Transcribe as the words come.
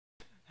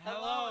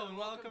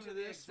welcome to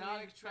this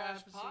Exotic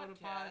Trash episode of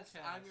Podcast.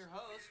 I'm your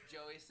host,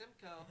 Joey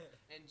Simcoe,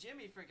 and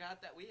Jimmy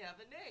forgot that we have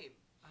a name.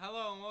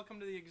 Hello and welcome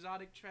to the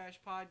Exotic Trash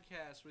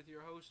Podcast with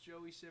your host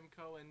Joey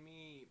Simcoe and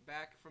me,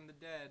 back from the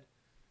dead,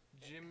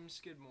 Jim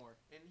Skidmore.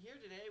 And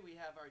here today we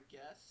have our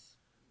guests,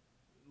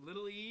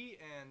 Little E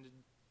and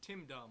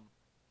Tim Dumb.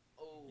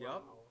 Oh,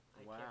 Yep.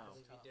 I Wow. can't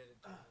believe you did it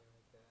to me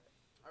like that.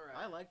 All right.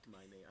 I liked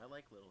my name. I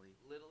like Little E.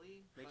 Little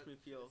E. Makes but me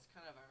feel- It's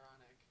kind of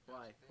ironic.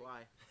 Why? don't you think?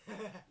 Why?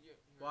 You're,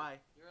 Why?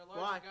 You're a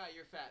larger Why? guy.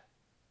 You're fat.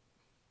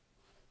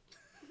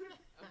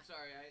 I'm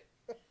sorry.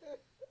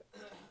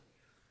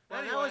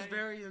 Well, that was Anyway.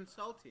 very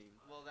insulting.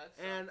 Well, that's.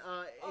 And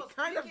Oh, it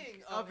kind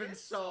speaking of of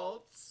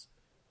insults.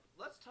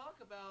 Let's talk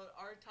about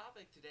our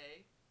topic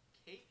today,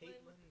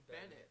 Kaitlin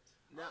Bennett,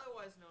 No.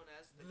 otherwise known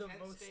as The Kent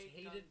most State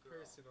hated Gun Girl.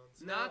 person on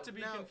No. Not to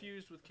be no.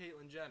 confused with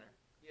Caitlyn Jenner.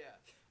 Yeah.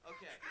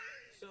 Okay.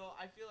 So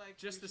I feel like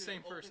Just we the should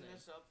same first open name.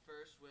 this up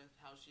first with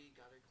how she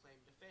got her claim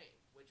to fame,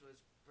 which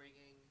was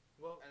bringing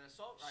Well, an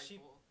assault she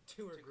rifle.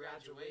 to her to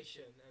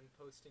graduation graduation. and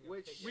posting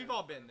Which- a picture. We've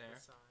all in been front of there.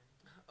 the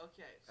sign.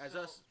 Okay. As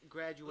so us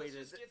graduated.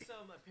 Let's just get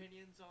some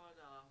opinions on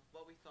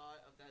what we thought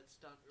of that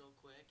stunt real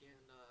quick, and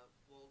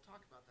we'll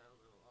talk about that a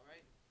little. All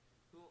right.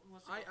 Who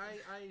wants to go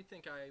first? I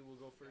think I will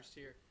go first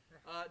here.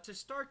 To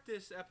start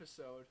this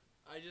episode,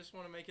 I just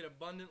want to make it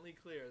abundantly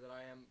clear that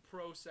I am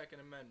pro Second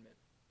Amendment.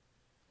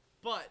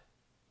 But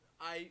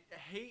I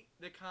hate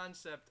the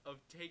concept of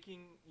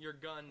taking your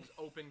guns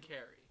open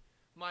carry.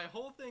 My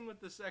whole thing with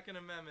the Second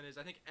Amendment is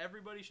I think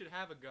everybody should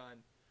have a gun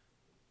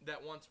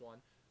that wants one,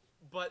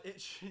 but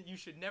you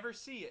should never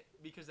see it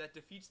because that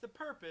defeats the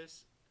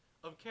purpose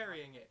of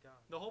carrying it. Gun,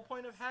 The whole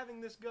point of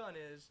having this gun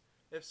is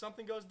if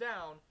something goes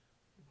down,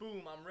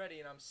 boom, I'm ready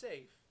and I'm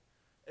safe.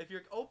 If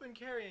you're open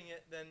carrying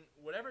it, then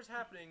whatever's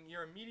happening,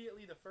 you're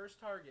immediately the first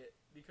target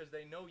because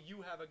they know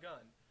you have a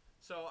gun.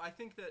 So I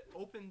think that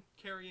open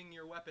carrying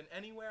your weapon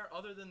anywhere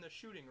other than the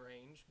shooting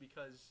range,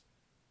 because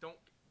don't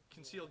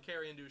concealed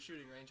carry into a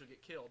shooting range, you'll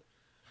get killed.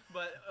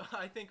 But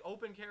I think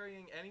open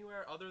carrying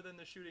anywhere other than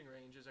the shooting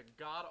range is a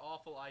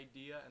god-awful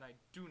idea, and I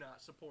do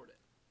not support it.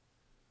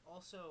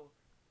 Also,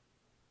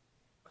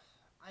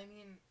 I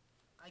mean,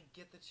 I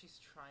get that she's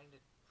trying to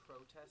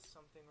protest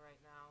something right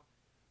now,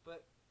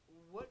 but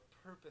what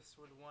purpose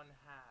would one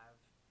have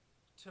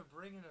to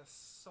bring an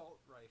assault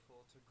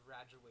rifle to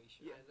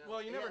graduation? Yeah, no.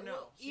 Well, you never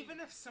know. well,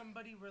 Even if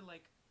somebody were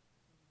like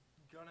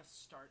gonna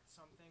start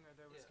something or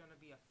there was Yeah. gonna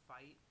be a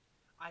fight,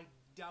 I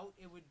doubt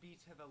it would be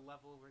to the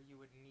level where you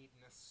would need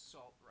an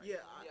assault rifle.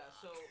 Yeah, Yeah.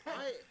 So.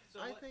 So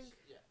I let's- think.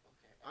 Yeah.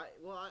 Okay.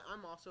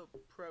 I'm also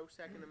pro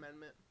Second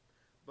Amendment,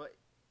 but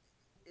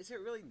is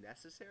it really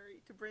necessary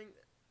to bring?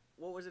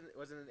 What was it?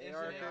 Was it an It's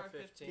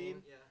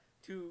AR-15 Yeah.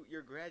 to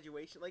your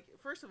graduation? Like,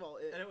 first of all,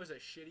 And it was a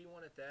shitty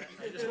one at that.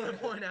 I just want to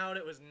point out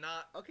it was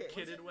not Okay. Was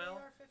kitted Was it well.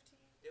 an AR-15?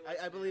 It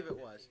I an believe it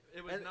AR-15. was.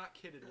 It was And not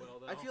kitted well,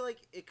 though. I feel like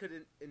it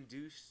could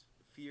induce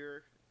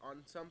fear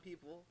on some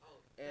people.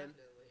 Oh, And-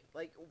 definitely.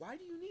 Like, why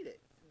do you need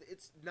it?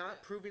 It's not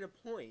Yeah. proving a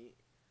point.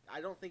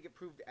 I don't think it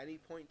proved any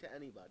point to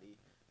anybody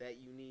that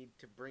you need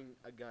to bring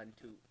a gun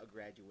to a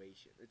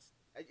graduation.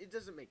 It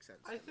doesn't make sense.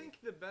 I to me.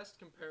 think the best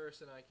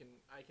comparison I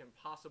can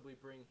possibly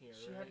bring here,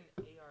 She right, had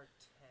an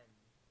AR-10.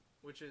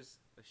 which is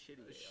a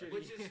shitty. a AR. shitty-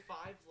 Which is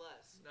 5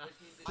 less. Nah. Which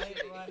means it's 5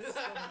 shitty.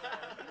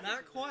 less.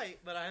 not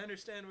quite, but I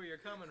understand where you're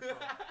coming from.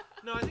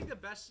 No, I think the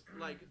best,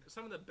 like,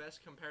 some of the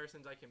best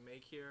comparisons I can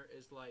make here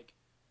is, like,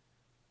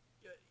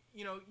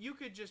 you know, you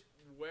could just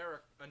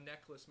wear a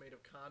necklace made of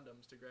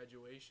condoms to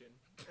graduation,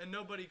 and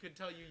nobody could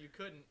tell you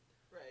couldn't.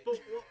 Right. But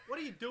what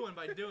are you doing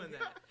by doing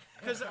that?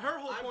 Because her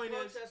whole I'm point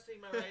is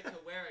protesting my right to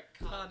wear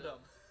a condom.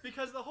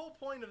 Because the whole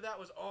point of that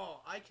was,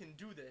 oh, I can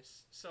do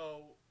this,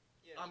 so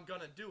Yeah. I'm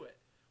gonna do it.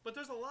 But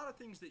there's a lot of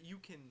things that you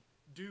can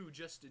do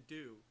just to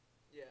do.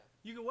 Yeah.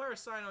 You can wear a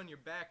sign on your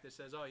back that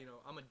says, oh, you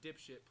know, I'm a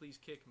dipshit, please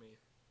kick me.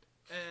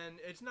 And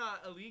it's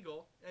not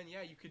illegal, and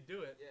yeah, you could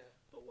do it. Yeah.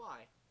 But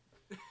why?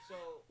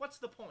 So What's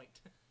the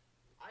point?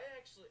 I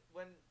actually,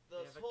 when They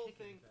this have a whole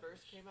kicking thing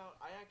first fetish. came out,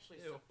 I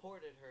actually Ew.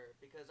 supported her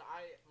because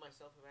I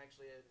myself am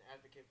actually an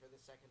advocate for the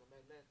Second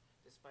Amendment,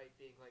 despite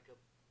being like a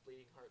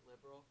bleeding heart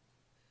liberal.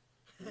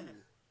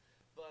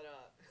 But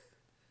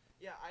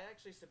yeah, I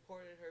actually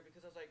supported her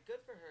because I was like,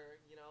 good for her.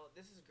 You know,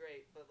 this is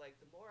great. But like,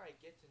 the more I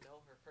get to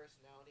know her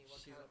personality, what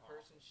She's kind of an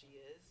person awful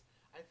she is,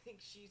 I think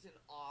she's an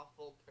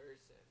awful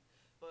person.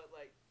 But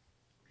like,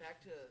 back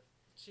to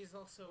She's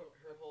also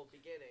her whole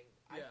beginning.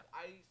 Yeah.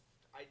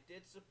 I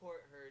did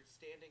support her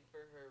standing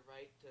for her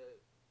right to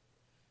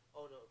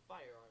own a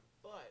firearm,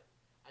 but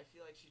I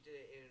feel like she did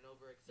it in an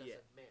over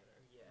excessive manner.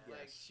 Yeah.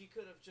 Like Yes. she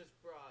could have just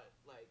brought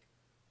like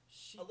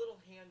She a little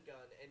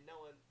handgun and no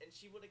one, and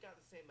she would have got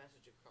the same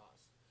message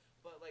across.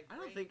 But like I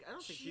don't think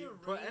She you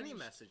put any arranged-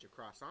 message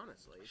across.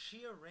 Honestly,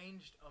 She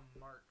arranged a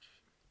march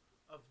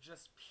of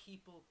just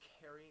people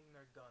carrying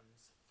their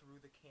guns through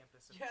the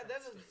campus of Yeah, Kent that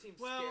doesn't State. seem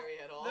Well, scary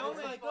at all. the It's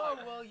only- like,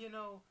 oh, well, you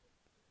know,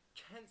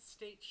 Kent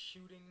State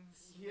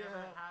shootings never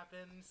Yeah.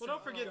 happen. Well, so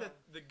don't forget go. that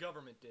the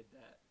government did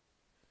that.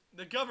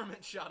 The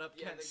government shot up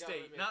Yeah, Kent the State,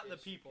 government not did the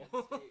shoot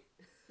people. Kent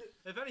State.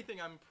 If anything,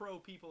 I'm pro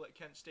people at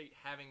Kent State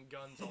having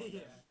guns on them, Yeah.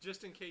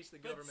 just in case the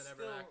But government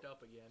ever still- act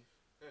up again.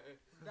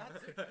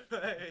 That's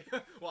Hey,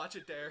 watch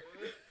it there.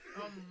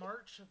 a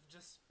march of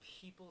just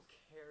people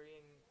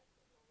carrying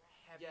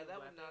heavy Yeah, that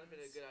would not have been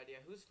a weapons good idea.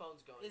 Whose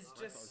phone's going is off?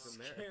 My just phone's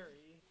in there.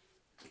 scary.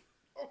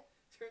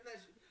 Turn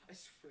that. I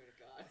swear to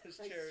God. This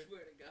I chair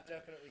swear to God.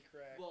 Definitely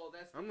cracked. Well,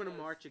 that's. I'm gonna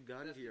because- march a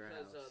gun That's to your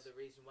because house. the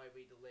reason why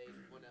we delayed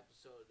one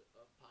episode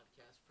of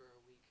podcast for a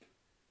week.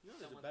 You know,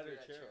 there's Someone a better threw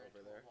that chair into over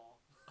a there. wall.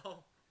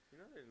 Oh, You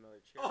know, there's another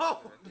chair Oh!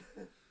 over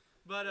there.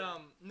 but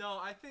Yeah. no,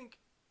 I think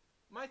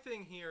my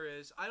thing here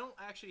is I don't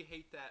actually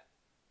hate that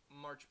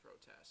march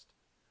protest,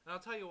 and I'll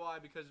tell you why.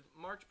 Because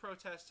march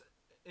protests,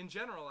 in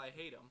general, I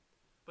hate them,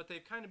 but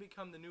they've kind of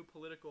become the new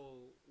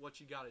political what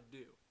you got to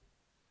do.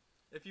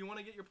 If you want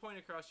to get your point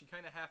across, you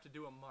kind of have to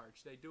do a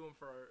march. They do them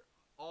for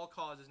all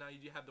causes. Now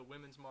you have the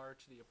women's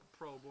march, the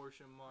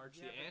pro-abortion march,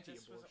 Yeah, the but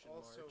anti-abortion this was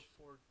also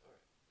march.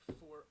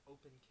 for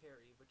open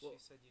carry, which Well, you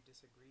said you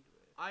disagreed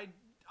with.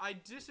 I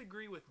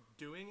disagree with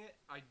doing it.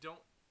 I don't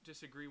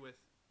disagree with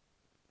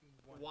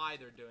One- why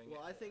they're doing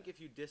Well, it. I think if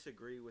you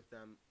disagree with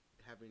them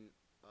having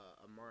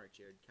a march,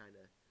 it would kind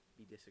of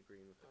be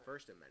disagreeing with the Alright.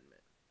 First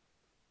Amendment.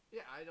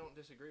 Yeah, I don't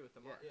disagree with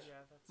the Yeah. march.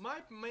 Yeah. that's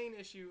My main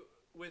issue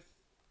with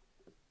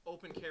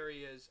open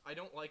carry is I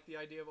don't like the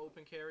idea of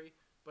open carry,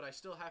 but I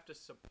still have to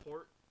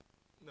support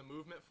the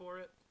movement for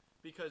it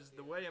because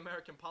the Yeah. way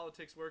American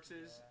politics works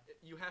is Yeah.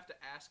 you have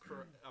to ask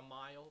for a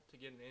mile to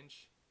get an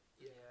inch.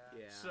 Yeah.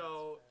 Yeah.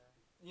 So- that's fair.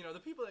 You know, the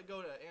people that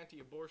go to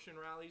anti-abortion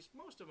rallies,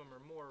 most of them are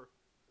more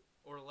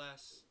or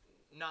less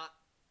not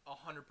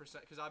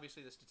 100%, because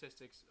obviously the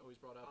statistics always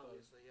brought up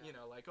Obviously, of, yeah. you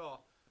know, like, oh,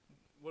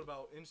 what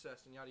about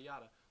incest and yada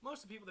yada.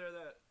 Most of the people there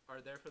that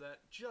are there for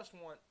that just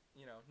want,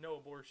 you know, no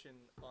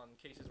abortion on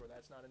cases where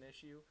that's not an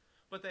issue.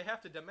 But they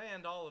have to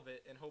demand all of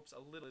it in hopes a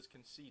little is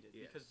conceded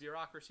because Yes.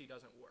 bureaucracy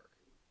doesn't work.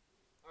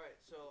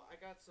 Alright, so I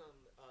got some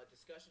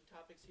discussion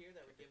topics here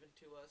that were given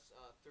to us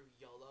through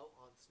YOLO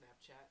on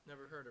Snapchat.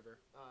 Never heard of her.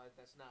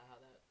 That's not how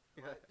that.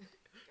 What?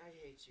 I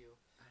hate you.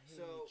 I hate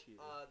So you.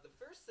 the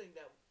first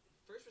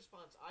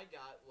response I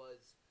got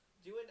was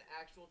do an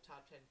actual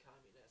top 10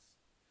 communists.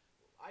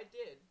 I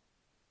did.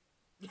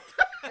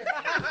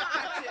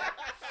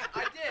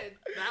 I did.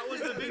 That was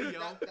the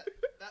video.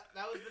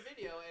 That was the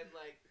video, and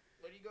like,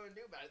 what are you going to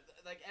do about it?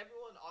 Like,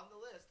 everyone on the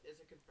list is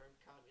a confirmed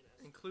communist,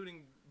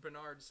 Including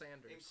Bernard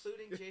Sanders.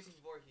 including Jason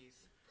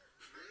Voorhees.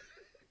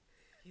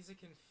 He's a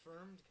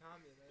confirmed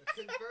communist.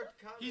 Confirmed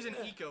communist. He's an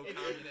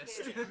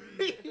eco-communist.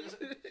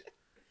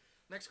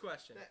 Next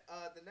question.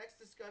 The next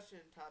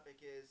discussion topic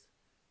is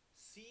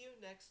see you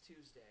next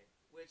Tuesday,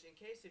 which, in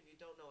case if you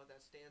don't know what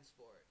that stands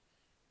for,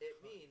 it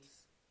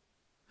means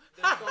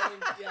they're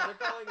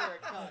calling her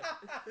a cunt.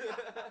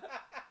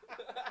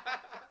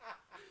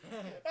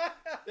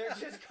 They're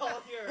just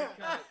calling her a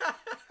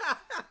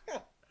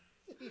cunt.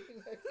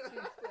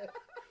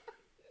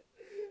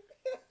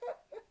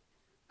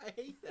 I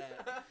hate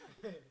that.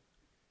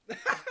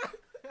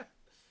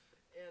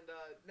 And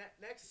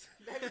next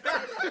question,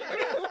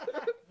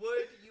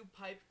 would you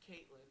pipe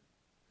Kaitlin?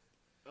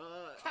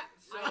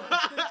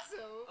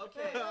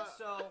 Okay,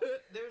 so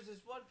there's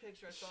this one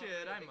picture I saw of Shit,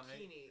 her I in a might.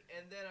 bikini,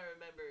 and then I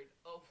remembered,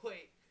 oh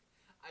wait,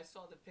 I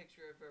saw the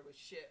picture of her with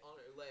shit on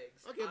her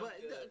legs. Okay, I'm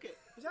but good. okay.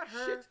 Is that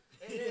her?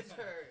 It is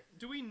her.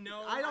 Do we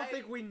know? I don't I-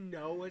 think we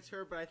know it's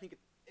her, but I think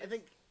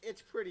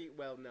it's pretty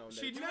well known. that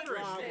She'd it's never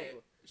probably- admit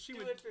it. She Do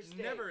would it for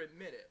state. never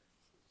admit it.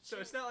 So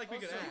it's not like we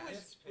could Also, ask.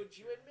 this Would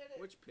you picture. admit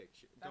it? Which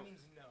picture? That Don't-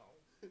 means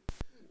no.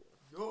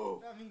 no.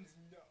 That means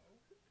no.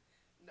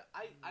 No,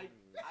 I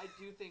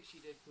do think she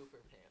did poop her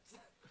pants.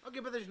 Okay,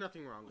 but there's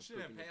nothing wrong Well, with she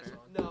didn't pooping have your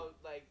pants pants. on. No,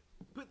 like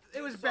But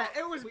it was so- bad.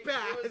 It was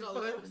bad. It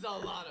was a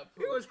but lot of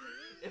poop. it was.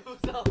 It was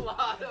a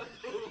lot of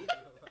poop.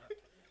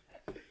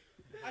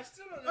 I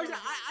still don't Actually,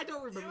 I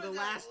don't remember the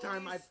last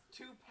time I.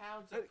 2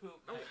 pounds of poop,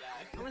 my I'm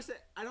bad. gonna say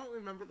I don't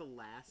remember the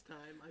last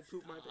time I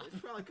pooped my pants.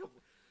 It's probably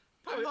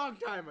a long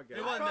time ago.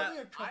 It wasn't Probably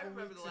that- a couple I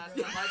remember the weeks last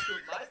ago. time I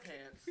pooped my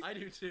pants. I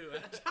do too.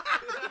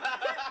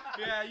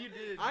 Yeah, you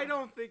did. I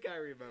don't think I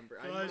remember.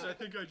 Guys, I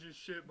think I just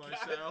shit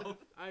myself.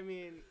 I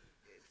mean,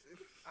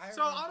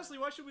 So honestly,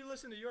 why should we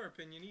listen to your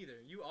opinion either?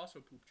 You also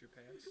pooped your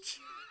pants.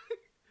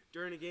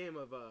 during a game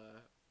of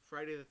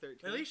Friday the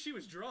 13th. At least she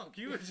was drunk.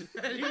 You were just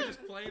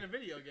playing a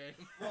video game.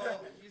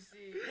 Well, you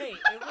see, Hey,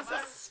 it was my,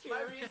 a scary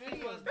my reasoning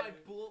video. was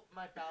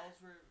my bowels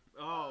were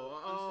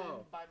Oh.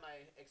 loosened by my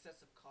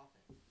excessive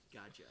coughing.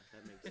 Gotcha.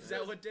 That makes Is sense.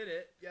 that what did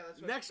it? Yeah,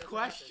 that's what. Next that's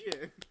what happened.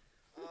 question.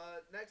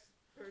 Next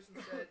person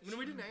said. No,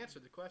 we didn't answer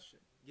the question.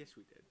 Yes,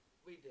 we did.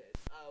 We did.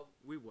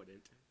 We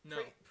wouldn't.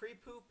 No.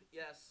 Pre-poop,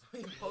 yes.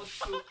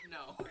 Post-poop,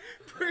 no.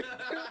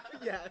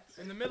 Yes.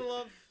 In the middle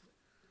of,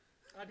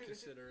 I'd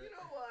consider You it.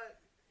 know what?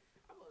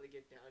 I'm gonna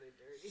get down and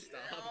dirty.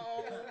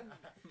 Stop.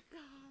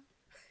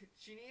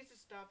 She needs to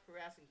stop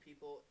harassing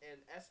people,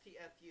 and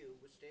STFU,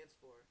 which stands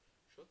for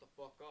shut the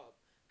fuck up,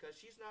 because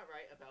she's not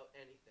right about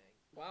anything.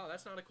 Wow,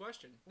 that's not a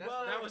question. That's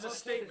well, that was a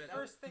statement.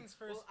 First things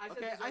first. Well, I said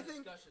Okay, this I was a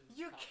think discussion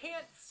you topic.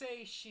 can't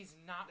say she's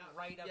not No,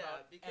 right yeah,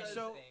 about because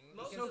anything.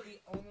 most because of-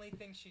 the only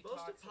thing she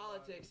Most talks of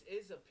politics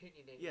is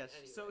opinionated. Yes.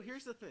 Anyways. So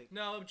here's the thing.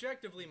 No,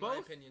 objectively, my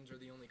Both- opinions are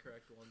the only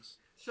correct ones.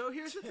 So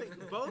here's the thing.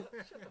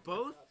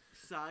 Both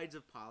sides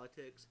of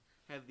politics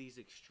have these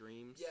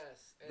extremes.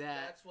 Yes, and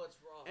that- that's what's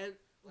wrong. And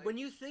Like, when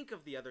you think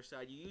of the other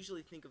side, you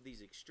usually think of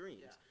these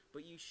extremes. Yeah.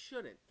 But you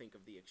shouldn't think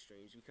of the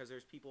extremes because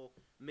there's people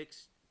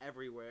mixed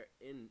everywhere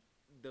in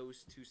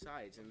those two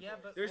sides. And Yeah,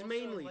 but there's also,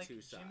 mainly like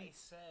two Jimmy sides.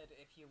 said,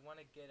 if you want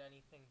to get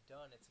anything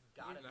done, it's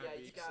gotta That'd yeah,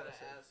 be you gotta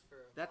excessive. ask for.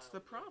 A That's the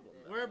mild problem,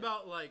 rate. though. We're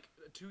about like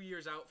 2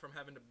 years out from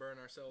having to burn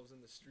ourselves in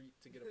the street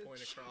to get a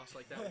point across,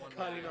 like that one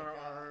Cutting guy. our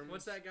Yeah. arms.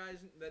 What's that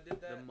guy's that did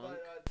that? The monk.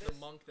 But, The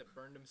monk that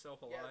burned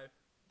himself alive.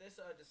 This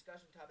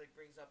discussion topic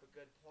brings up a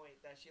good point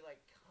that she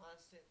like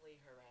constantly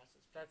harasses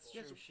people. That's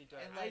Yes, true. She does.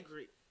 and, I like,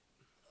 agree.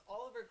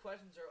 All of her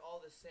questions are all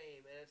the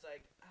same, and it's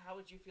like, how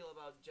would you feel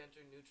about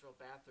gender-neutral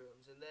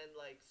bathrooms? And then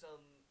like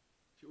some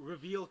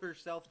Reveal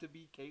herself to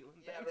be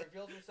Kaitlin. yeah Bennett.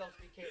 revealed herself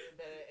to be Kaitlin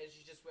Bennett, and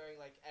she's just wearing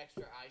like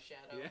extra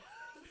eyeshadow. Yeah.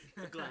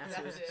 The That's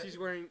glasses. it. She's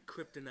wearing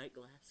kryptonite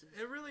glasses.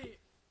 It really,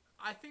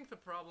 I think the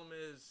problem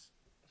is,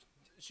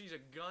 she's a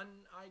gun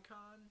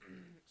icon,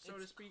 so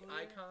to It's speak, clear.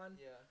 icon.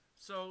 Yeah,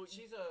 So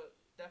she's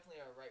definitely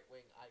a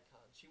right-wing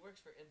icon. She works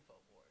for Infowars.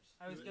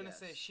 I was gonna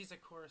say Yes. she's a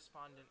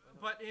correspondent.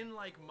 With But in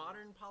like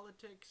modern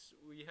politics,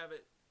 we have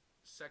it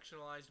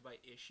sectionalized by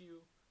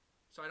issue.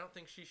 So I don't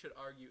think she should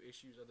argue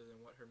issues other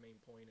than what her main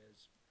point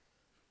is.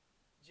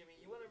 Jimmy,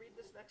 you want to read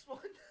this next one?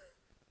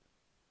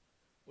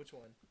 Which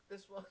one?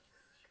 This one?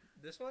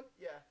 This one?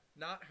 Yeah.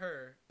 Not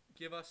her.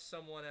 Give us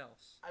someone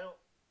else. I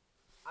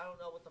don't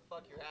know what the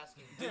fuck you're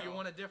asking. Do you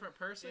want a different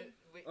person?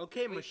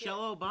 Okay, we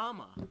Michelle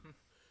Obama.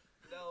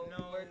 No,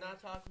 No. we're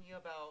not talking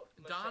about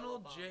Michelle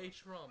Donald Obama. J.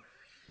 Trump.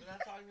 We're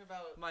not talking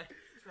about My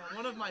Trump.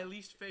 one of my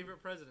least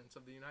favorite presidents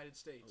of the United Oh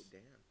States.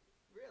 damn.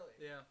 Really?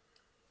 Yeah.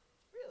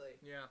 Really?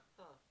 Yeah.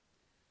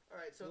 All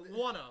right. So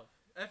One of.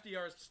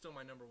 FDR is still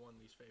my number one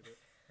least favorite.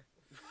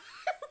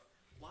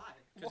 why?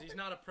 Because he's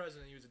not a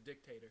president, he was a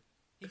dictator.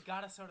 he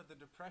got us out of the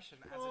depression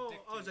as a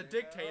dictator. Oh, as a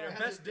dictator. As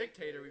a Best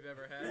dictator. dictator we've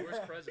ever had.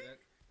 Worst president.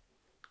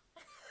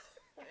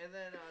 And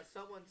then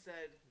someone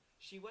said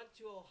she went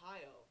to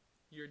Ohio.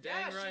 You're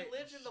dang Yeah, right. she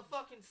lives in the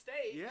fucking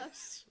state.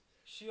 Yes.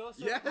 She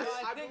also. Yes. no,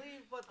 I I think.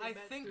 believe what they I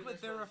meant think through what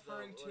this they're was,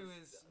 referring though, to was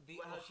is the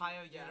how she- Ohio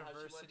how she went to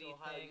University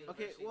Ohio thing.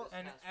 Okay, University well- this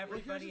And past week.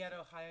 everybody here's at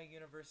Ohio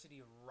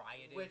University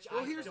rioted. Which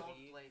Well, I here's- don't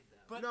blame them.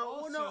 But no,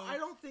 also, no, I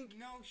don't think.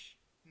 No,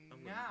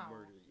 I'm now, gonna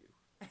murder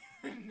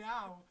you.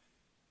 now,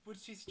 what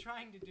she's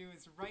trying to do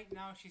is right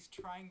now she's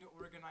trying to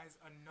organize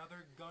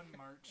another gun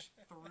march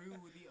through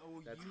the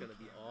OU. That's gonna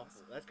be campus.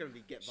 awful. That's gonna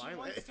be get She violent.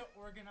 wants to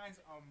organize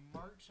a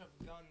march of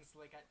guns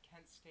like at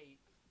Kent State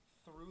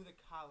through the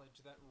college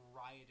that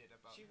rioted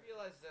about She her.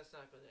 realizes that's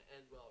not going to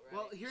end well, right?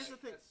 Well, here's the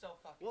thing. That's so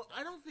fucking. Well,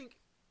 I dumb. don't think.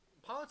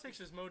 Politics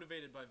is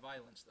motivated by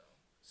violence, though.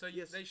 So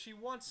Yes. she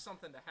wants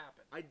something to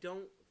happen. I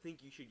don't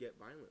think you should get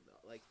violent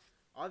though. Like,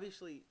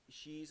 obviously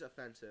she's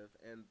offensive,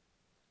 and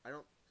I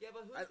don't. Yeah,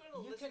 but who's I- going to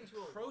You listen can to a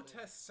woman?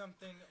 protest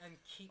something and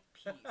keep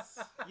peace.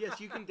 Yes,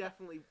 you can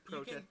definitely You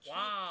can protest. keep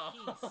Wow.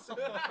 peace and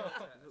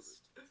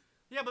protest.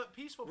 Yeah, but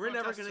peaceful We're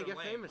never protests gonna are get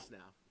lame. famous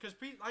now. Because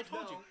I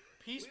told you, No,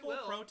 peaceful we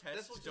will. protests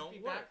This will just don't be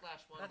work.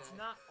 backlash one That's day.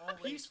 not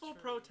always Peaceful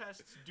true.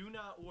 protests do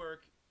not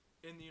work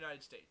in the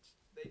United States.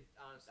 They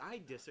honestly. I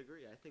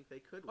disagree. I think they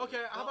could. Work.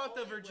 Okay, how about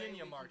the only way Virginia we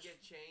can march?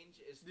 Get change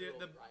is The- through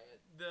the- a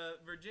riot. The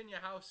Virginia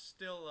House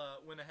still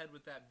went ahead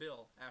with that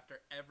bill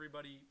after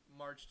everybody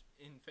marched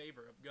in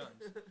favor of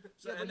guns.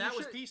 So, Yeah, but and that you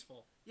was should-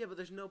 peaceful. Yeah, but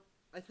there's no.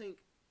 I think.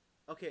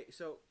 Okay,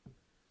 so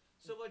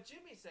So what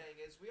Jimmy's saying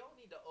is we all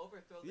need to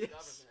overthrow the Yes.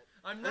 government.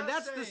 I'm not and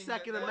that's saying the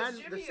Second that- What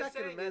Amendment. Jimmy The Second is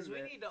saying is we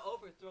Amendment. need to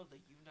overthrow the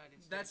United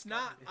States. That's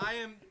not.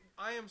 government.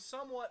 I am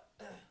somewhat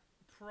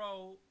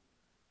pro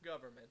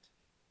government,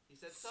 He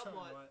said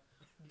somewhat.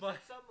 He but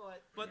said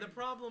somewhat. but the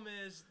problem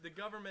is the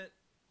government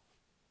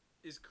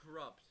is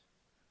corrupt,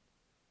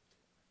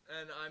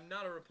 and I'm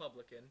not a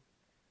Republican,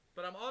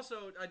 but I'm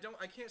also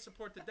I can't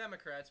support the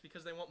Democrats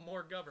because they want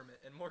more government,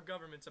 and more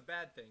government's a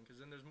bad thing because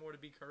then there's more to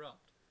be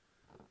corrupt.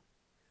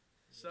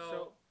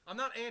 So I'm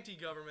not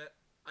anti-government.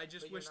 I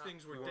just But you're wish not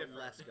things were We want different.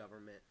 less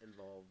government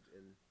involved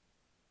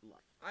in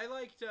life. I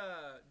liked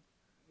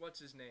what's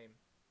his name,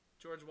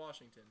 George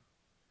Washington.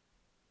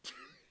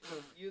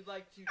 You'd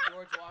like to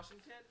George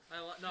Washington?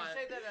 No, You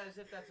say that as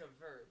if that's a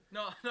verb.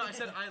 no, I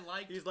said I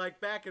liked. He's like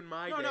back in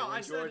my No, day no, when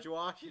I said- George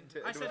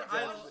Washington. I said was I-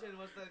 president. Washington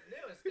was the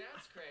newest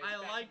dance craze I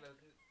back liked- in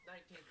the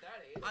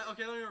 1930s.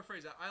 Okay, let me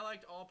rephrase that. I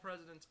liked all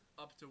presidents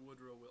up to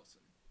Woodrow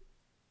Wilson.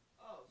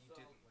 Oh, You so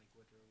didn't like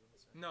Woodrow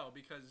Wilson. No,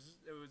 because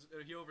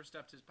he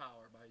overstepped his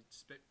power by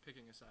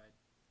picking a side.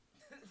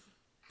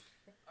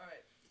 all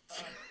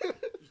right.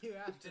 You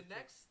have to. The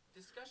next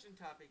discussion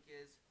topic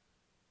is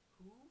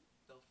who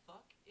the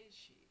fuck is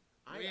she?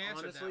 We I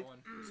answered honestly. that one.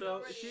 So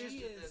already she's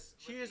answered this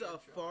she with is the a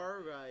intro. far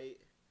right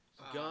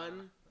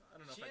gun. I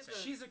don't know She if I'd is say a-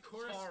 She's a far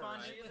correspondent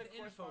right. She is a with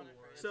correspondent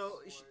for Infowars. So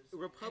Infowars.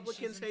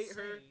 Republicans And she's hate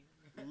her. insane.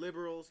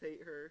 Liberals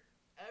hate her,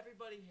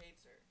 Everybody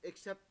hates her.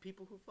 except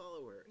people who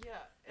follow her.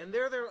 Yeah, And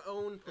they're their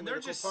own And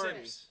they're political just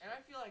party. simps. and I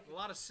feel like A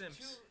lot of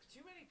simps.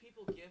 too many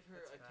people give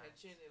her That's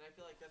attention, and I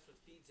feel like that's what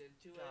feeds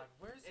into God, it.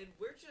 where's... And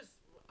we're just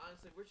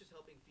honestly, we're just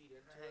helping feed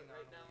into Hang it on,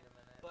 right now. wait a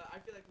minute. But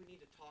I feel like we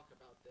need to talk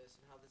about this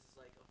and how this is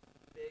like a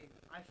big.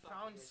 I fucking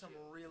found some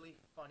issue. really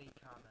funny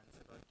comments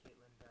about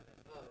Kaitlin Bennett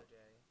the Oh. other day.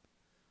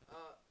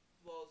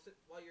 Well,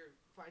 while you're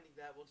finding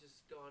that, we'll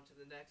just go on to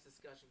the next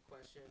discussion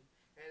question,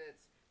 and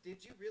it's: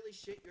 did you really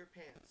shit your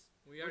pants?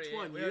 We Which already,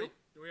 one, We you?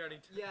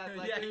 already. Yeah,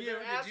 like yeah, they're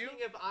did asking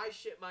you? if I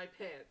shit my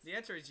pants. The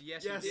answer is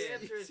yes. Yes. The You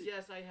did. answer is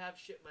yes. I have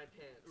shit my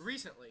pants.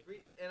 Recently.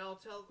 And I'll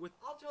tell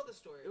the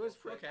story. It was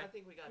real quick. okay. I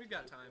think we've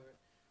got time. for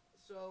it.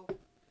 So,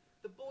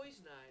 the boys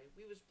and I,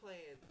 we was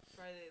playing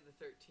Friday the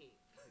 13th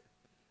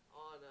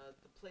on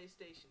the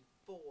PlayStation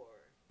 4.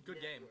 Good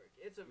game. network.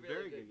 It's a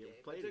Very really good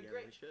game. Play It's it a again.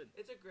 great. We should.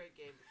 It's a great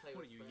game to play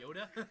What are with you, friends.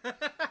 Yoda?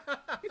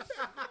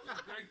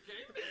 Great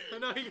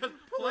game. No, he goes,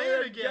 play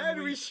it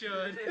again, we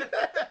should.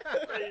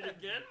 Play it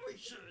again. We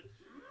should.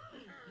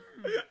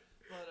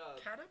 But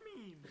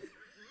Ketamine.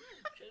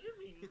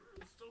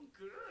 it's so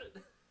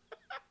good.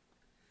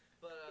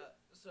 But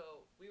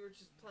so we were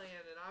just playing,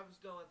 and I was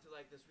going through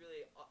like this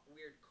really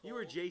weird cold. You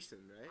were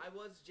Jason, right? I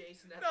was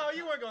Jason at No, the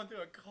you time. weren't going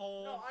through a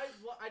cold. No,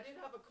 I did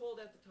have a cold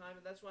at the time,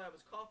 and that's why I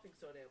was coughing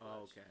so damn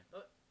Oh, much. okay.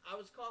 I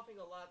was coughing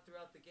a lot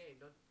throughout the game.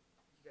 Don't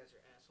you guys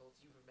are assholes?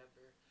 You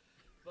remember?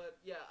 But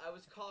yeah, I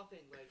was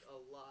coughing like a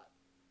lot,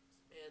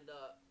 and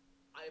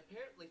I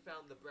apparently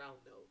found the brown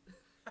note.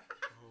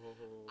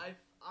 Oh.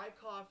 I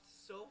coughed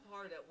so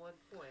hard at one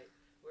point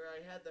where I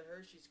had the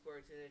Hershey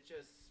squirts and it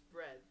just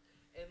spread.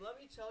 And let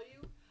me tell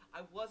you,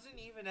 I wasn't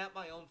even at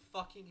my own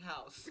fucking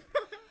house.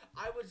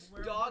 I was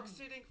Where dog were you?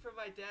 sitting for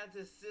my dad's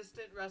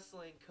assistant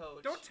wrestling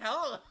coach. Don't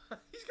tell him.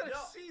 He's gonna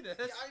No, see this.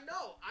 Yeah, I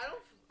know. I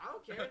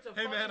don't care. It's a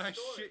Hey funny man, I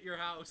story. shit your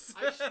house.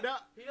 No,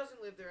 He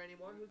doesn't live there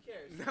anymore. Who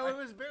cares? no, it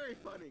was very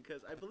funny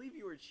because I believe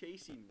you were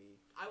chasing me,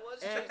 I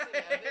was and,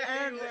 chasing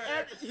Evan.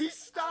 and he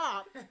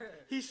stopped.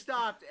 He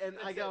stopped, and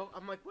I go,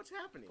 I'm like, what's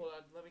happening? Hold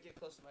on, let me get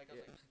close to the mic. I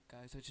was Yeah.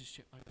 like, guys, I just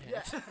shit my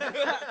Yeah.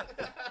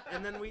 pants.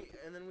 and then we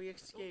Don't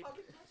escaped.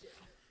 fucking touch it.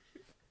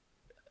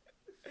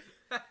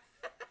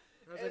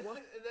 I was like, what?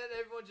 And then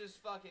everyone just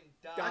fucking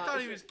died. I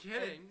thought he was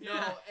kidding. And, Yeah.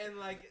 No, and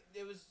like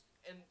it was,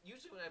 and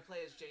usually when I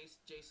play as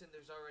Jason,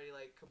 there's already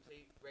like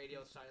complete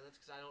radio silence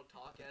because I don't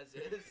talk as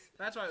is.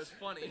 That's why it was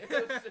funny. It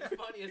was just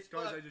funny as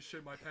fuck. just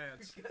shit my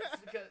pants.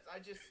 Because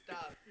I just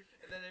stopped,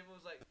 and then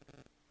everyone was like,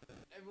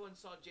 everyone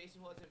saw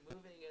Jason wasn't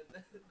moving, and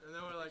then And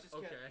then we're like, Just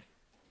okay.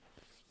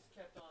 just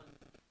kept on.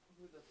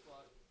 Who the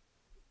fuck?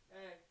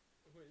 Hey,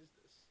 Who is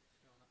this?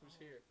 Who's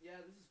here?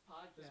 yeah, this is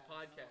podcast. This is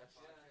podcast.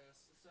 Yeah,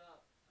 what's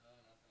up?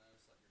 Nothing. I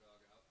just let your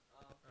dog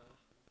out.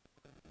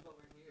 But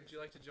we're here. Would you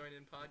like to join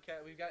in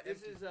podcast? We've got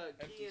This empty, is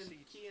empty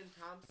seats. Kean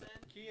Thompson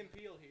Key and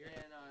Peel here.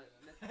 and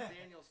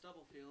Nathaniel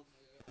Stubblefield.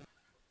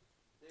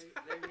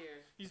 They're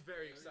here. He's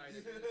very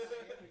excited.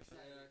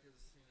 Yeah, because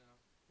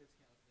kids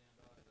can't let the damn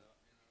dogs out.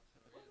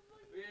 So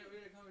we're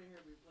gonna come in here.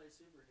 We play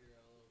superhero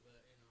a little bit.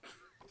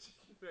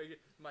 Very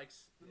good.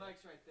 Mike's The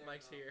mic's right there.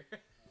 Mike's though. here.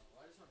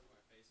 I just want to put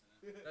my face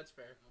in it. That's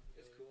fair.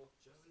 It's cool.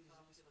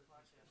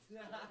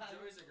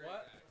 Joey's a great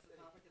What? guy. What's the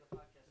topic of the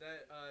podcast?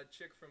 That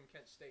chick from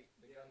Kent State.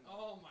 The gun.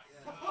 Oh my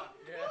Yeah. god.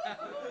 Yeah.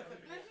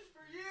 This is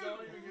for you.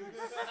 Don't even get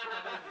me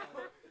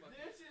started.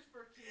 This is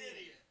for Kean.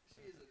 Idiot.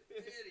 She is an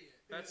idiot.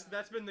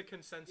 That's been the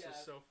consensus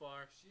Yeah. so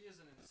far. She is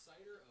an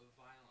inciter of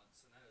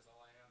violence, and that is all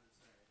I have to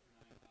say.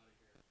 And I am out of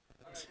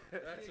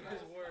here. That's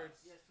his words.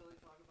 Yes, so we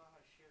talk about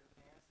how shit her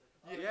pants.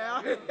 Yeah.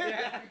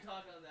 Yeah. We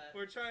talk on that.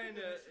 We're trying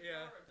to, We should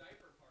yeah. throw a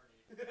diaper party.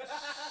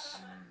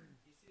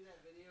 You see that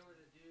video where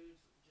the dude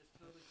just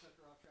totally took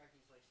her off track?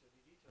 He's like, "So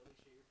did you totally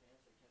shit your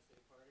pants at Kent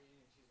State party?"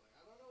 And she's like,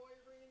 "I don't know why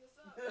you're bringing this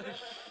up."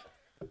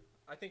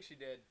 I think she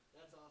did.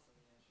 That's awesome,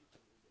 man. She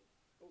totally did.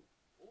 Oh.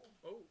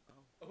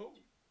 Oh.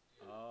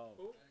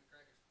 Oh. And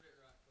crack her spit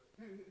right quick.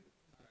 Alright,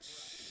 we're out.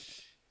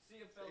 See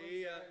you, fellas.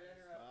 See ya. Sorry to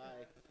interrupt.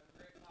 Bye. Have a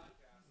great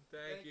podcast.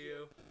 Thank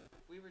you.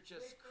 We were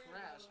just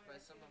crashed by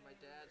some of my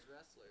dad's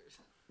wrestlers.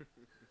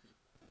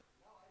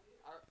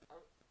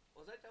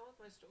 Was I done with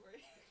my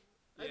story?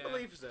 I Yeah.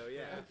 believe so.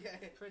 Yeah.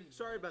 Okay. Pretty.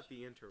 Sorry about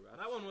the interruption.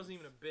 That one wasn't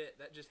even a bit.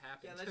 That just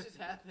happened. Yeah, that just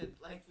happened.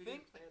 Like, we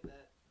think- didn't plan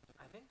that.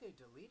 I think they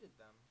deleted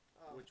them.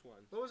 Oh. Which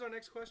one? What was our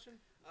next question?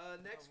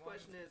 Next one.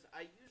 question is,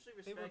 I usually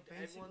They were respect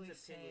everyone's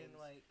basically saying opinions,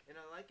 like, and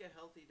I like a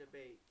healthy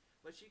debate,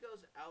 but she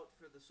goes out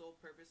for the sole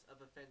purpose of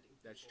offending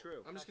people. That's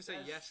true. I'm just gonna say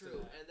That's yes true,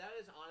 to that. and that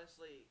is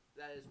honestly,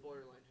 that is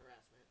borderline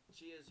harassment.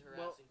 She is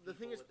Well, harassing the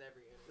thing people is- with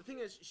every interview. The thing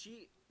is,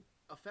 she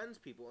offends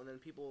people, and then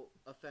people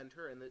offend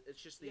her, and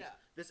it's just these, Yeah.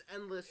 this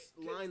endless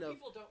 'Cause line of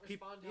people don't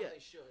peop- respond yeah. how they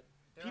should.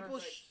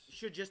 people like-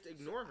 should just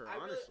ignore her. I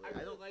really, Honestly, I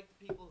really don't. like the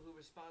people who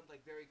respond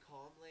like very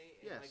calmly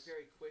and like Yes.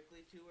 very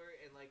quickly to her,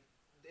 and like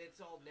it's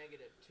all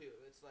negative too.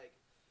 It's like,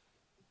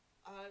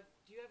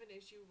 do you have an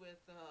issue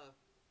with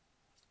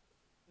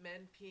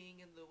men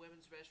peeing in the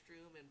women's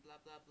restroom and blah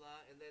blah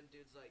blah? And then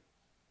dude's like,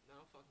 no, I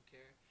don't fucking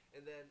care.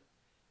 And then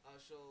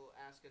she'll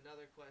ask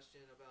another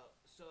question about,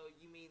 so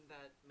you mean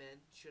that men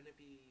shouldn't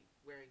be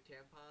wearing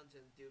tampons?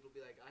 And dude will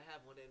be like, I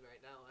have one in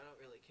right now. I don't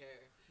really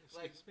care.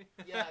 Like, Excuse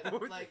me? yeah,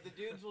 like the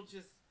dudes will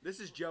just. This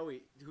is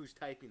Joey who's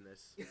typing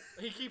this.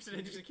 He keeps it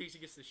in just in case he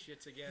gets the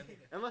shits again.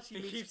 Unless He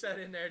meets- keeps that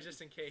in there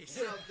just in case.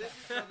 So this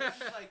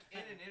is like in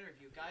an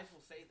interview. Guys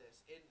will say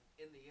this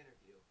in the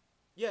interview.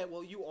 Yeah,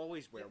 well, you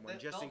always wear one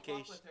just They'll in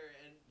case. fuck with her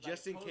and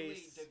just in totally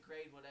case-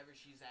 degrade whatever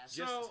she's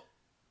asking. So,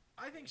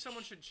 I think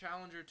someone should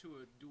challenge her to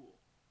a duel.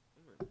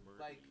 I'm gonna murder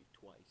Like- you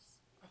twice.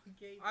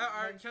 Okay.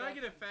 Can I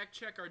get a fact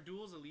check? Are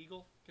duels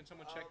illegal? Can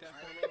someone check that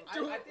for me?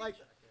 Duel, I think like-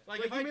 Like,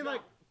 Like, if you I mean go-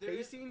 like there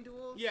is- pacing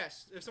duels?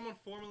 Yes, if someone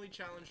formally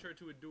challenged her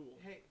to a duel.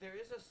 Hey, there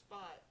is a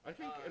spot. I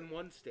think in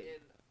one state.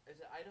 Is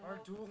it Idaho? Our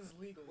duel is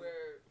legal.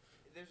 Where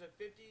there's a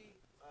 50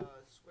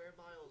 square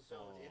mile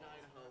zone in Oh.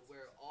 Idaho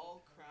where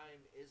all crime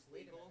is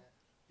Wait a legal minute.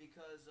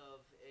 because of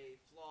a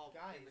flaw in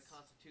the Guys.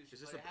 Constitution. Is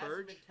this but a it hasn't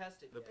purge? been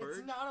tested The yet. purge?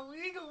 It's not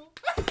illegal.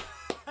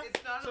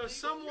 It's not So illegal.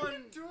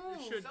 someone duel.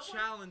 should Someone-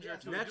 challenge her yeah,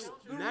 to a Next- duel.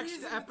 The next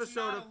reason episode it's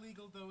not of-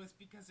 illegal though is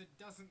because it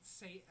doesn't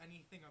say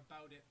anything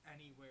about it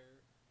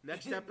anywhere.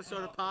 Next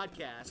episode of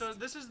podcast. So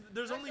there's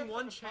Next only episode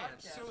one of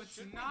chance. podcast. So it's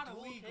Should we not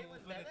duel illegal, Kaitlin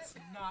but it's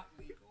Bennett? not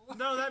legal.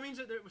 No, that means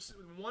that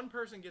one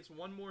person gets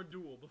one more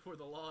duel before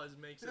the law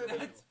makes it legal.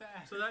 That's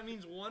bad. So that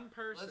means one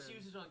person. Let's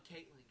use it on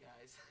Kaitlin,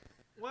 guys.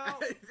 Well,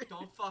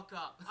 Don't fuck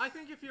up. I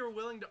think if you're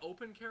willing to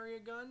open carry a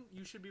gun,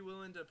 you should be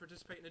willing to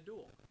participate in a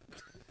duel.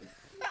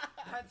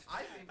 That's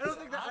I think I don't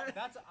think that-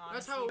 that's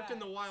That's how honestly in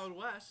the bad. Wild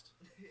West.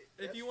 If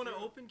That's you want to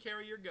true. open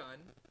carry your gun,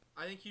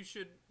 I think you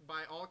should,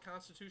 by all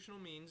constitutional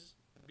means,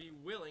 be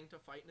willing to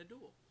fight in a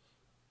duel.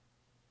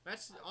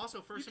 That's also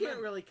you First can't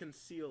Amendment. really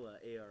conceal a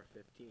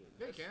AR-15.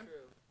 They That's can.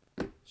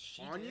 true.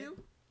 She On did.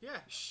 you?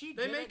 Yeah. She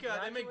They did make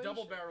at they make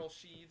double graduation. barrel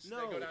sheaths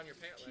No, that go down your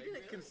pant She leg. didn't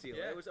Really? conceal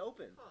Yeah. it. It was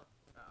open. Huh.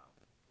 Oh.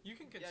 You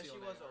can Yeah, conceal she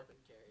an was AR. open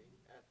carry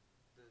at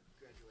the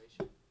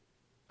graduation.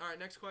 All right,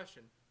 next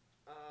question.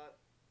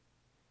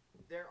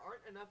 There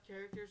aren't enough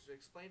characters to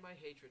explain my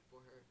hatred for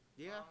her.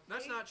 Yeah.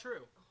 That's Hate- not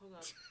true. Hold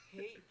on.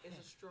 Hate is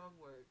a strong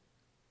word.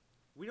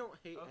 We don't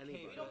hate Okay,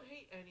 anybody. We don't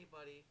hate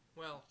anybody,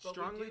 Well, but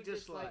Strongly we do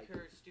dislike.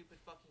 dislike her stupid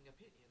fucking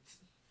opinions.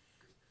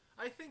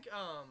 I think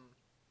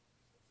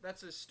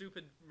that's a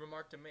stupid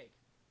remark to make.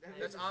 That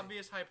That's is-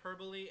 obvious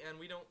hyperbole, and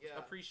we don't Yeah.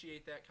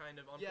 appreciate that kind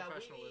of Yeah, we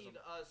unprofessionalism.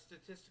 need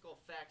statistical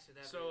facts and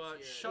evidence So,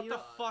 here. shut the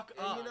fuck and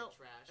up. you know-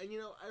 trash. And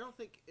I don't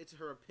think it's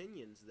her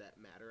opinions that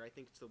matter. I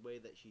think it's the way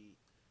that she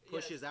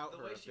pushes out the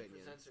her way she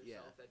opinions. presents herself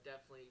Yeah. that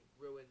definitely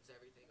ruins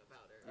everything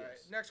about her. All right,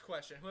 Yes. next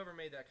question. Whoever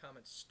made that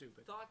comment,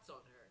 stupid. Thoughts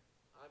on her?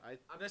 I'm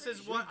This pretty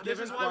is sure- what. We've This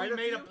is given why we quite a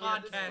made a few- Yeah,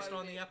 this is why podcast we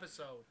on the made-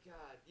 episode.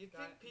 God, you God,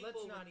 think people let's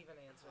would not even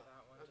answer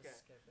that one. Okay. Just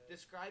skip it.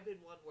 describe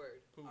in one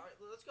word? Poop. All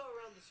right, let's go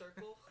around the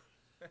circle.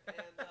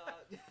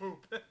 And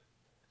Poop. okay,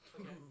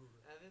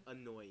 Evan,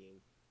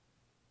 Annoying.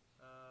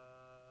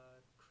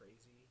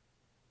 Crazy.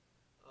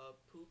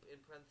 poop in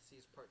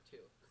parentheses part 2.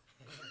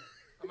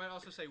 I might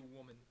also say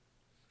woman.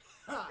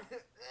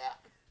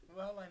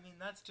 Well, I mean,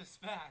 that's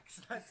just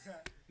facts. That's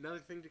Another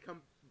thing to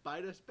come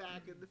bite us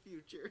back in the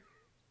future.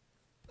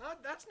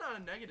 That's not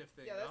a negative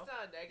thing, Yeah, that's though.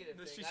 not a negative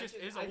This- thing. she's I just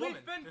is a I woman.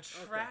 We've been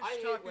Okay. trash I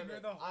hate talking her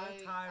women. the whole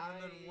I- time,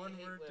 and I then one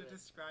hate word to women.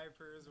 describe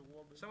her as a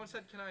woman. Someone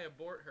said, "Can I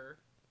abort her?"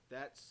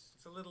 That's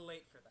It's a little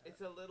late for that.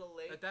 It's a little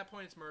late. At that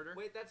point, it's murder.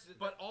 Wait, that's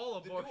But all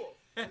the abort. duel.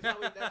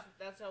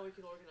 That's how we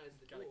can organize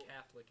the Got a duel.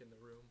 Catholic in the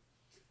room.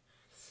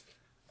 it's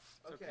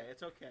okay.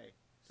 It's okay.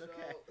 It's So,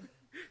 okay.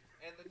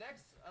 and the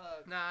next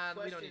Nah,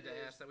 we don't question need to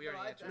is- ask that. We no,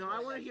 already I- answered. No, what I I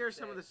want to should hear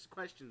some of say. the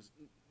questions.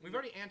 We've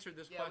already answered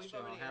this yeah, question.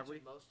 we've already have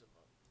answered we? most of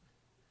them.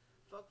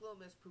 Fuck Lil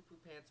Miss Poo Poo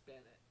Pants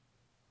Bennett.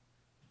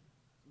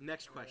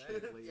 Next question,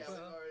 Alright. please. Yeah, we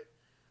already.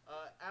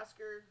 Ask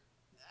her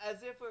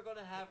as if we're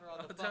gonna have her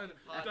on the fucking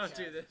podcast. Don't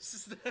do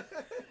this.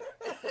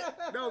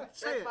 No,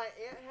 say If it. my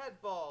aunt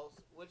had balls,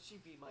 would she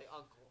be my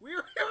uncle? We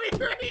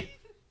already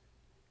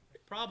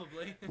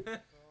Probably.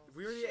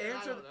 we already Shit, I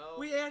answered. don't know.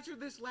 We answered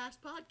this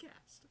last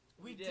podcast.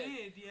 We did.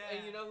 did, yeah.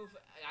 And you know who?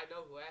 I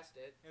know who asked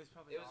it. it was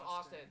probably It was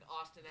Austin.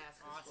 Austin asked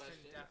this Austin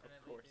question. definitely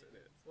Of course did.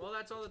 it is. Well,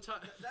 that's all the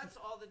time. That's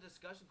all the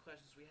discussion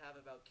questions we have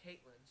about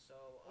Kaitlin.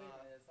 So, Wait a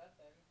minute, is that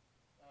then?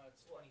 Oh,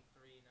 it's what?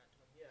 23, not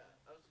 20. yeah,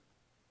 I was.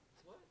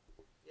 What?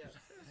 Yeah,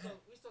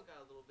 we still got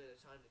a little bit of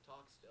time to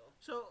talk still.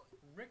 So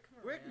Rick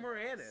Moranis. Rick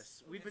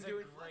Moranis, we've is been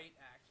doing. a great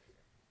actor.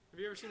 Have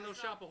you ever seen Little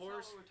That's Shop of not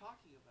Horrors? what we're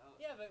talking about.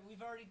 Yeah, but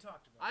we've already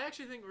talked about I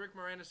actually think Rick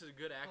Moranis is a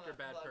good actor,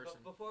 bad Hold on, person.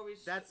 Before we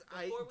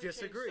I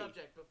disagree.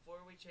 Before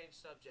we change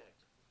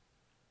subject,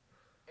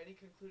 any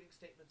concluding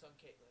statements on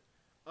Kaitlin?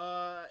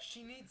 it.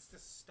 She needs to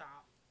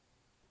stop.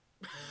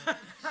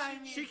 I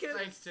mean, She can-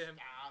 Thanks, Tim.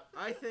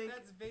 I think.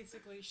 that's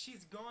basically,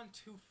 she's gone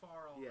too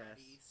far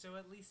already. Yes. So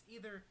at least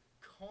either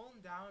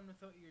calm down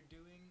with what you're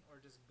doing or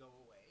just go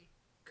away.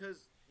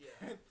 Because Yeah.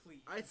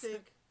 Please. I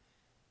think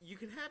you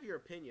can have your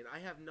opinion. I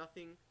have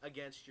nothing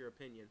against your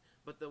opinion,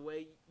 but the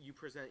way you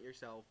present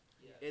yourself,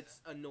 Yes.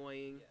 it's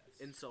annoying,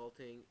 Yes.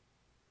 insulting,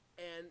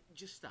 and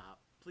just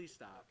stop. Please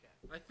stop.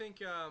 Okay. I think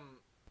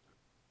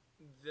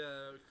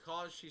the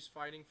cause she's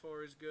fighting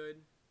for is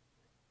good.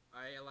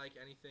 I like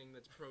anything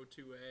that's pro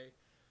 2A.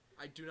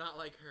 I do not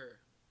like her.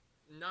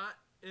 Not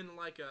in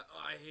like a,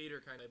 oh, I hate her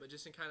kind of, but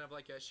just in kind of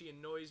like a, she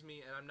annoys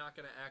me, and I'm not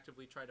going to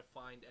actively try to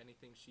find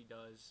anything she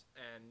does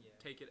and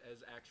take it as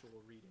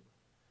actual reading.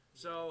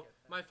 So,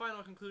 my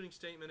final concluding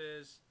statement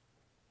is,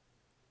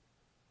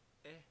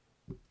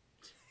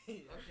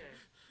 Okay,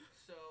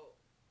 so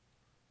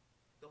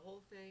the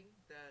whole thing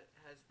that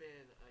has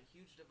been a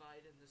huge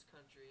divide in this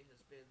country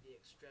has been the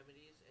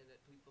extremities and that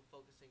people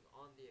focusing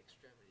on the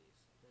extremities.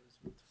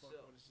 What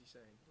is he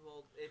saying?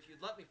 Well, if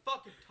you'd let me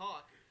fucking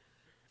talk.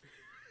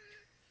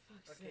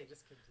 Okay,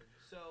 just continue.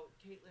 So,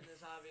 Kaitlin is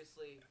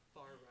obviously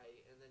far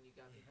right, and then you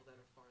got people that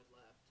are far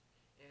left.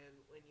 And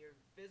when you're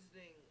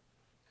visiting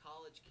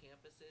college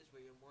campuses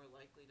where you're more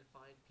likely to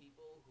find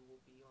people who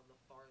will be on the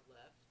far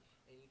left,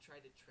 and you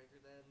try to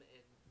trigger them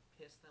and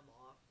piss them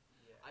off,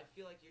 I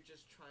feel like you're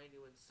just trying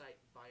to incite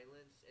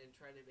violence and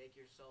trying to make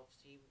yourself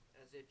seem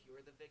as if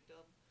you're the victim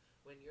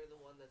when you're the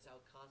one that's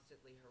out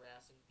constantly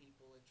harassing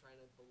people and trying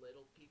to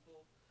belittle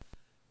people,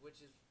 which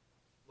is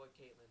what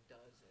Kaitlin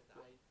does, and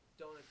I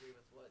don't agree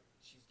with what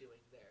she's doing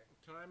there.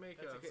 Can I make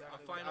That's a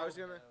exactly final...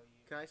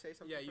 Can I say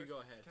something? Yeah, you first? go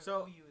ahead.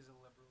 So- OU is a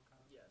liberal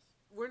college. Yes.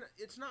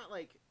 It's not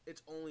like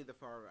it's only the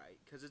far right,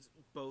 because it's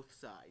both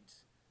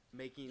sides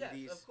making Yes,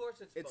 these. of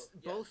course it's both.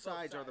 Yes, both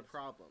sides are the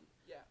problem.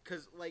 Yeah.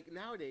 Because like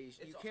nowadays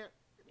It's you all- can't.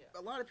 yeah.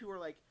 A lot of people are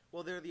like,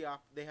 well,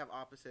 they have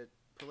opposite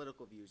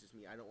political views as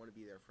me. I don't want to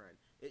be their friend.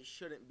 It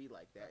shouldn't be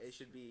like that. That's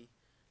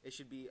It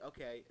should be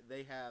okay.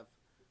 They have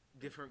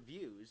different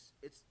views.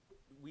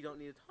 We don't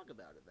need to talk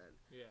about it then.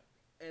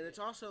 Yeah. And it's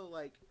also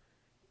like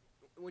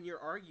when you're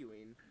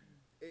arguing,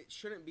 it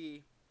shouldn't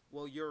be,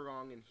 well, you're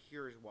wrong and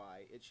here's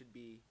why. It should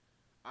be,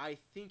 I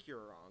think you're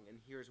wrong and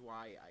here's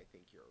why I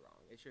think you're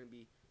wrong. It shouldn't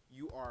be,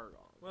 you are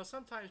wrong. Well,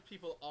 sometimes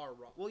people are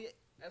wrong. Well, yeah,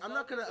 As I'm long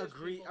not gonna as there's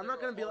agree. people, I'm there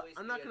not gonna will be. always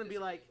I'm not a gonna be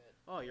like,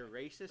 disagreement, oh, you're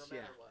racist. no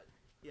Yeah, matter what.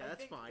 yeah, I that's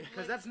think, fine. like,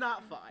 Because that's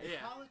not fine.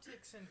 Yeah.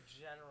 Politics in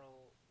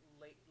general,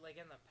 like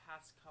in the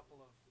past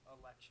couple of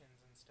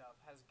elections and stuff,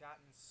 has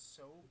gotten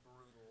so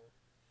brutal.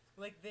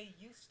 Like they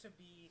used to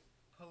be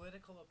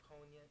political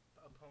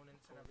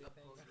opponents and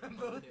everything,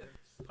 both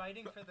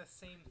fighting for the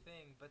same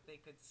thing, but they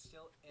could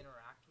still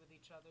interact with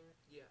each other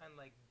Yeah. and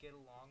like get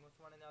along with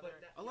one another.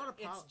 But A lot of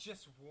It's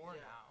just war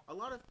Yeah. now. a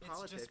lot of It's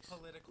politics. just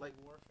political like,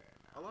 warfare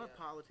a now. lot of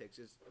Yeah. politics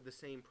is the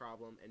same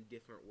problem and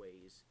different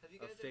ways Have you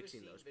of guys ever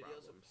fixing seen those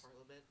videos problems. of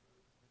Parliament?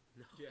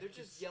 No. Yeah. They're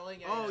just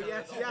yelling at Oh, each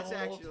yes, other the yes,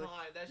 whole actually.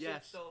 time. That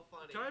Yes. shit's so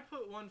funny. Can I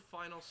put one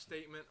final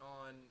statement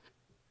on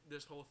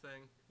this whole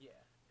thing? Yeah.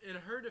 In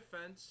her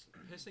defense,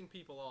 pissing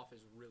people off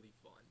is really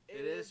fun.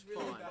 It is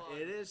really fun.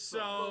 It is So-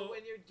 fun. But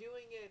when you're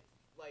doing it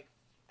like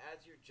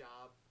as your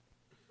job,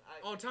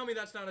 Oh, tell me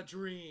that's not a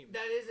dream.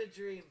 that is a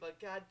dream. But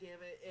god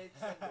damn it, it's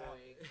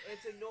annoying.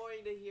 It's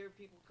annoying to hear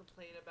people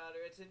complain about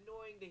her. It's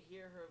annoying to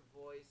hear her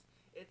voice.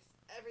 It's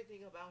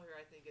everything about her.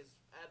 I think is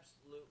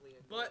absolutely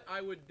annoying. But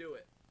I would do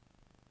it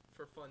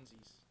for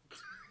funsies.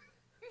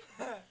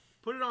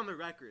 Put it on the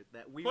record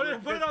that we Put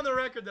would it on the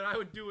record that I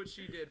would do what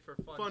she did for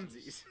funsies.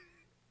 funsies.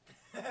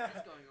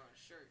 That's going on a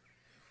shirt.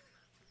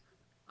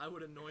 I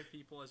would annoy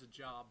people as a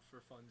job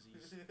for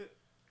funsies.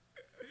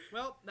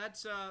 Well,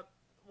 that's well,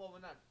 we're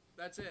not.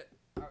 that's it.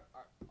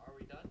 Are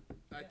we done?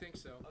 I think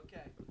so.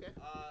 Okay. Okay.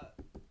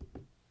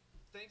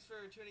 Thanks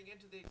for tuning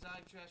into the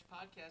Exotic Trash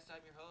Podcast.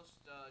 I'm your host,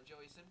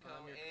 Joey Simcoe.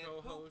 I'm your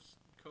and Poop.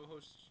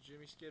 co-host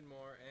Jimmy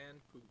Skidmore and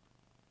Poop.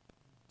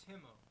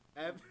 Timo.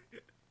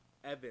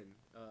 Evan,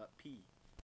 P.